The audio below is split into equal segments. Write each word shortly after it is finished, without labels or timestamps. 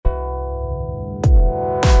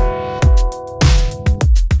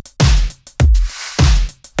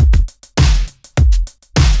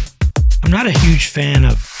not a huge fan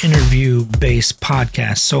of interview-based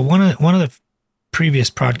podcasts. So one of the previous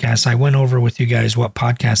podcasts, I went over with you guys what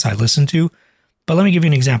podcasts I listen to. But let me give you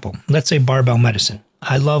an example. Let's say Barbell Medicine.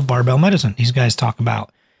 I love Barbell Medicine. These guys talk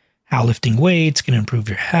about how lifting weights can improve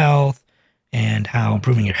your health and how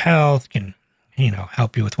improving your health can,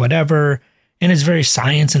 help you with whatever. And it's very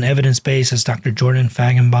science and evidence-based. It's Dr. Jordan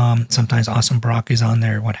Feigenbaum. Sometimes Awesome Brock is on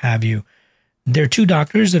there, what have you. They're two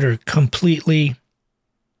doctors that are completely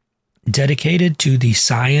dedicated to the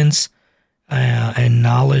science and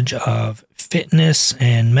knowledge of fitness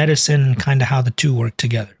and medicine, kind of how the two work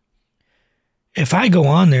together. If I go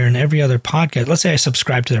on there and every other podcast, let's say I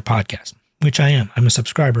subscribe to their podcast, which I am, I'm a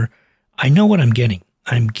subscriber, I know what I'm getting.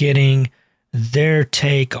 I'm getting their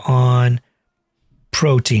take on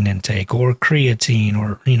protein intake or creatine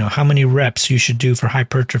or, how many reps you should do for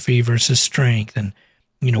hypertrophy versus strength and,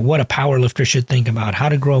 what a power lifter should think about, how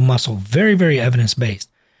to grow muscle, very, very evidence-based.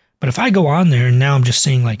 But if I go on there and now I'm just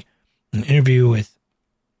seeing like an interview with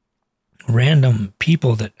random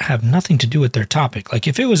people that have nothing to do with their topic, like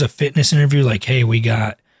if it was a fitness interview, like, hey, we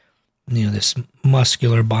got, this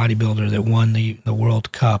muscular bodybuilder that won the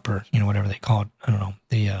World Cup or, whatever they call it, I don't know,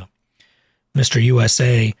 the Mr.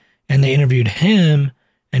 USA, and they interviewed him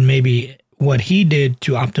and maybe what he did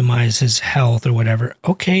to optimize his health or whatever.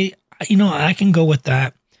 Okay, I can go with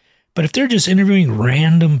that. But if they're just interviewing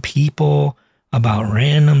random people about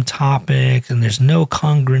random topics and there's no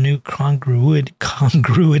congruity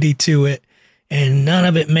to it and none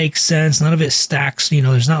of it makes sense, none of it stacks,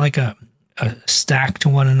 there's not like a stack to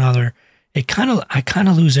one another, I kind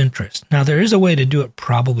of lose interest. Now, there is a way to do it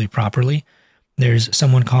probably properly. There's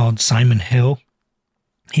someone called Simon Hill.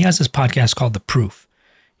 He has this podcast called The Proof,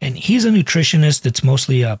 and he's a nutritionist that's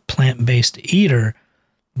mostly a plant-based eater,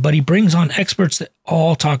 but he brings on experts that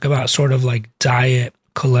all talk about sort of like diet,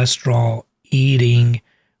 cholesterol, eating,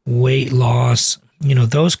 weight loss,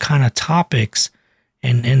 those kind of topics.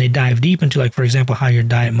 And they dive deep into, like, for example, how your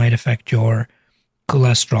diet might affect your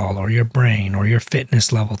cholesterol or your brain or your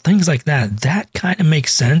fitness level, things like that. That kind of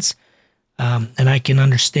makes sense. And I can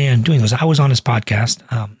understand doing those. I was on his podcast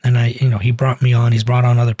and he brought me on, he's brought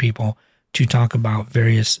on other people to talk about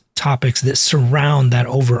various topics that surround that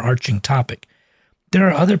overarching topic. There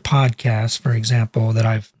are other podcasts, for example, that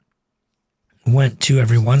I've went to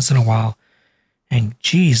every once in a while. And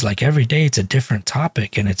geez, like every day it's a different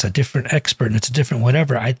topic and it's a different expert and it's a different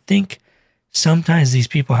whatever. I think sometimes these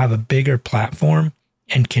people have a bigger platform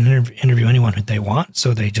and can interview anyone who they want.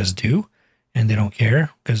 So they just do, and they don't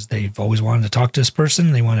care because they've always wanted to talk to this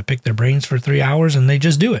person. They want to pick their brains for 3 hours and they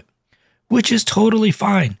just do it, which is totally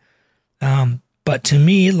fine. But to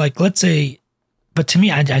me, I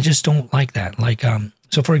just don't like that.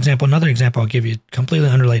 So for example, another example I'll give you, completely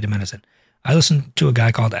unrelated to medicine. I listened to a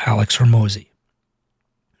guy called Alex Hormozi.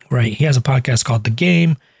 Right. He has a podcast called The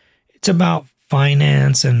Game. It's about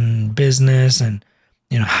finance and business and,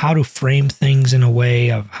 how to frame things in a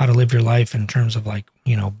way of how to live your life in terms of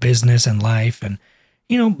business and life and,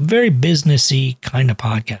 very businessy kind of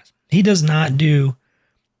podcast. He does not do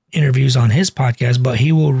interviews on his podcast, but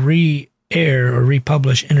he will re-air or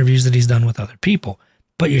republish interviews that he's done with other people.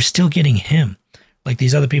 But you're still getting him. Like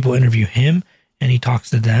these other people interview him and he talks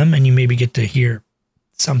to them and you maybe get to hear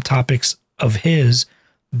some topics of his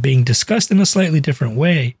being discussed in a slightly different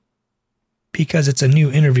way because it's a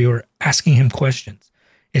new interviewer asking him questions.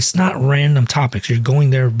 It's not random topics. You're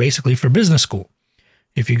going there basically for business school.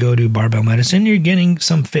 If you go to Barbell Medicine, you're getting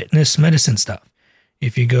some fitness medicine stuff.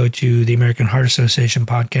 If you go to the American Heart Association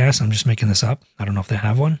podcast, I'm just making this up. I don't know if they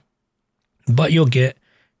have one, but you'll get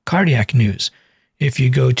cardiac news. If you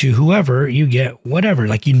go to whoever, you get whatever,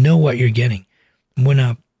 what you're getting. When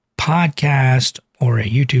a podcast or a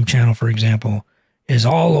YouTube channel, for example, is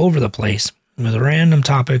all over the place with random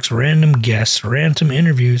topics, random guests, random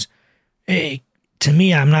interviews, hey, to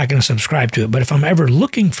me, I'm not going to subscribe to it. But if I'm ever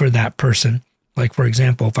looking for that person, like for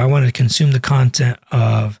example, if I want to consume the content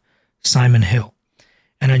of Simon Hill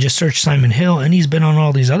and I just search Simon Hill and he's been on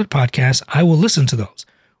all these other podcasts, I will listen to those.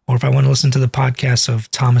 Or if I want to listen to the podcasts of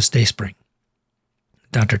Thomas Dayspring,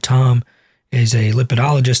 Dr. Tom is a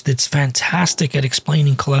lipidologist that's fantastic at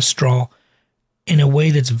explaining cholesterol in a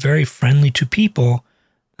way that's very friendly to people,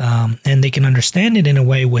 and they can understand it in a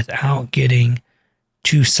way without getting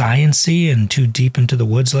too sciencey and too deep into the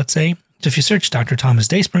woods, let's say. So if you search Dr. Thomas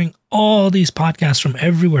Dayspring, all these podcasts from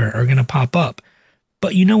everywhere are going to pop up.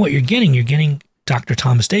 But you know what you're getting? You're getting Dr.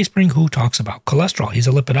 Thomas Dayspring, who talks about cholesterol. He's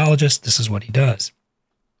a lipidologist. This is what he does.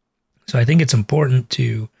 So I think it's important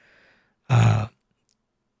to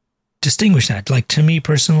distinguish that. Like to me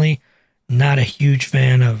personally, not a huge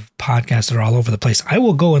fan of podcasts that are all over the place. I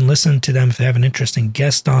will go and listen to them if they have an interesting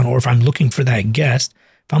guest on, or if I'm looking for that guest.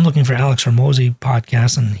 If I'm looking for Alex Hormozi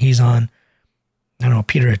podcast and he's on, I don't know,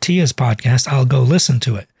 Peter Attia's podcast, I'll go listen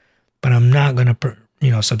to it. But I'm not going to,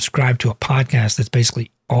 subscribe to a podcast that's basically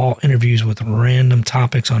all interviews with random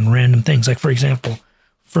topics on random things. Like, for example,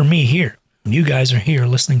 for me here, you guys are here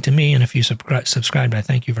listening to me. And if you subscribed, I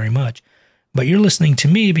thank you very much. But you're listening to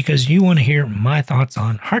me because you want to hear my thoughts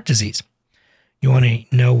on heart disease. You want to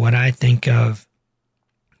know what I think of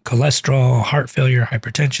cholesterol, heart failure,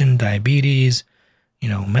 hypertension, diabetes,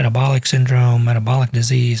 metabolic syndrome, metabolic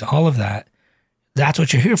disease, all of that. That's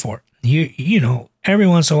what you're here for. Every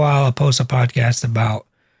once in a while I'll post a podcast about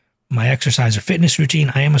my exercise or fitness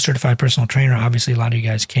routine. I am a certified personal trainer. Obviously, a lot of you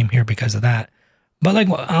guys came here because of that. But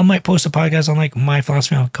I might post a podcast on my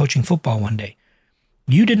philosophy on coaching football one day.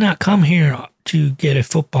 You did not come here to get a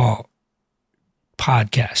football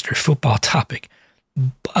podcast or football topic,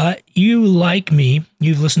 but you like me.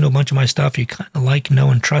 You've listened to a bunch of my stuff. You kind of know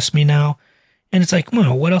and trust me now. And it's like,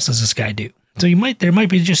 well, what else does this guy do? So there might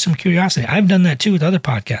be just some curiosity. I've done that too with other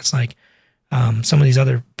podcasts, like some of these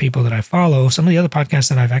other people that I follow, some of the other podcasts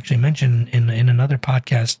that I've actually mentioned in another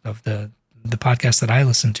podcast of the podcast that I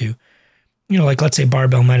listen to, let's say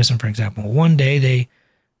Barbell Medicine, for example. One day they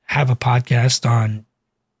have a podcast on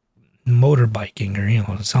motorbiking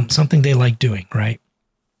or, something they like doing, right?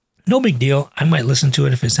 No big deal. I might listen to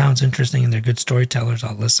it. If it sounds interesting and they're good storytellers,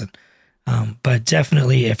 I'll listen. But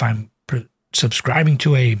definitely if I'm subscribing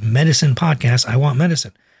to a medicine podcast, I want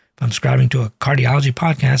medicine. If I'm subscribing to a cardiology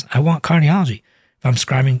podcast, I want cardiology. If I'm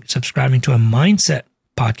subscribing to a mindset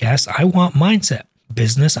podcast, I want mindset.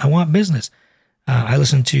 Business, I want business. I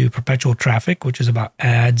listen to Perpetual Traffic, which is about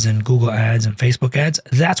ads and Google ads and Facebook ads.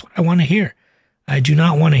 That's what I want to hear. I do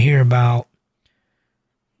not want to hear about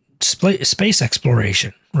space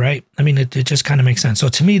exploration, right? I mean, it just kind of makes sense. So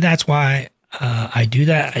to me, that's why I do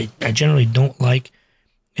that. I generally don't like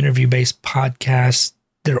interview-based podcasts.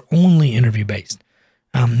 They're only interview-based.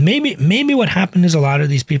 Maybe what happened is a lot of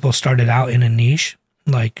these people started out in a niche.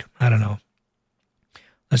 Like, I don't know.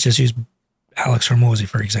 Let's just use Alex Hormozi,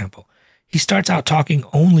 for example. He starts out talking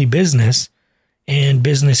only business, and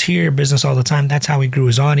business here, business all the time. That's how he grew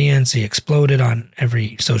his audience. He exploded on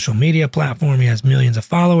every social media platform. He has millions of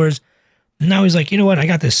followers. Now he's like, you know what? I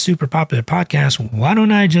got this super popular podcast. Why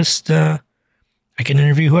don't I just, I can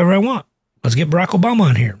interview whoever I want. Let's get Barack Obama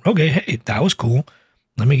on here. Okay, hey, that was cool.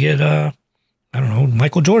 Let me get,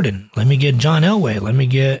 Michael Jordan. Let me get John Elway. Let me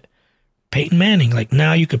get Peyton Manning. Like,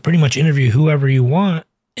 now you could pretty much interview whoever you want.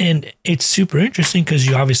 And it's super interesting because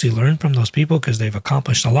you obviously learn from those people because they've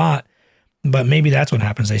accomplished a lot. But maybe that's what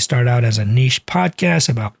happens. They start out as a niche podcast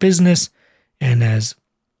about business, and as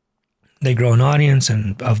they grow an audience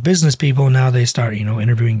of business people, now they start,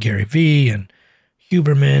 interviewing Gary Vee and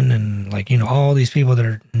Huberman and all these people that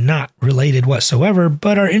are not related whatsoever,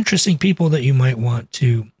 but are interesting people that you might want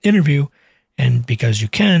to interview. And because you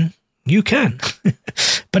can.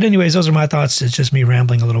 But anyways, those are my thoughts. It's just me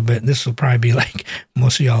rambling a little bit. This will probably be like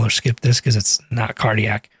most of y'all are skip this because it's not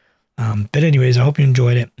cardiac. But anyways, I hope you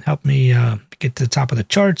enjoyed it. Help me get to the top of the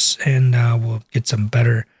charts, and we'll get some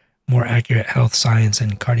better, more accurate health science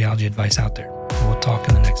and cardiology advice out there. We'll talk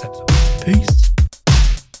in the next episode. Peace.